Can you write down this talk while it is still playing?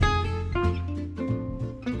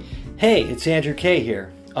Hey, it's Andrew K.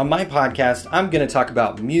 here. On my podcast, I'm going to talk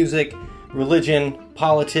about music, religion,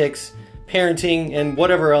 politics, parenting, and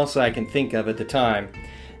whatever else I can think of at the time.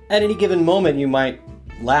 At any given moment, you might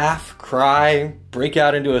laugh, cry, break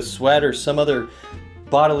out into a sweat, or some other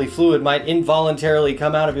bodily fluid might involuntarily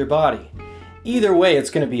come out of your body. Either way, it's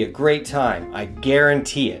going to be a great time. I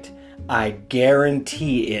guarantee it. I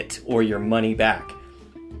guarantee it, or your money back.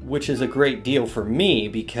 Which is a great deal for me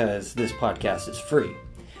because this podcast is free.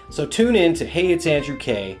 So tune in to Hey, It's Andrew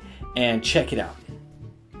K. and check it out.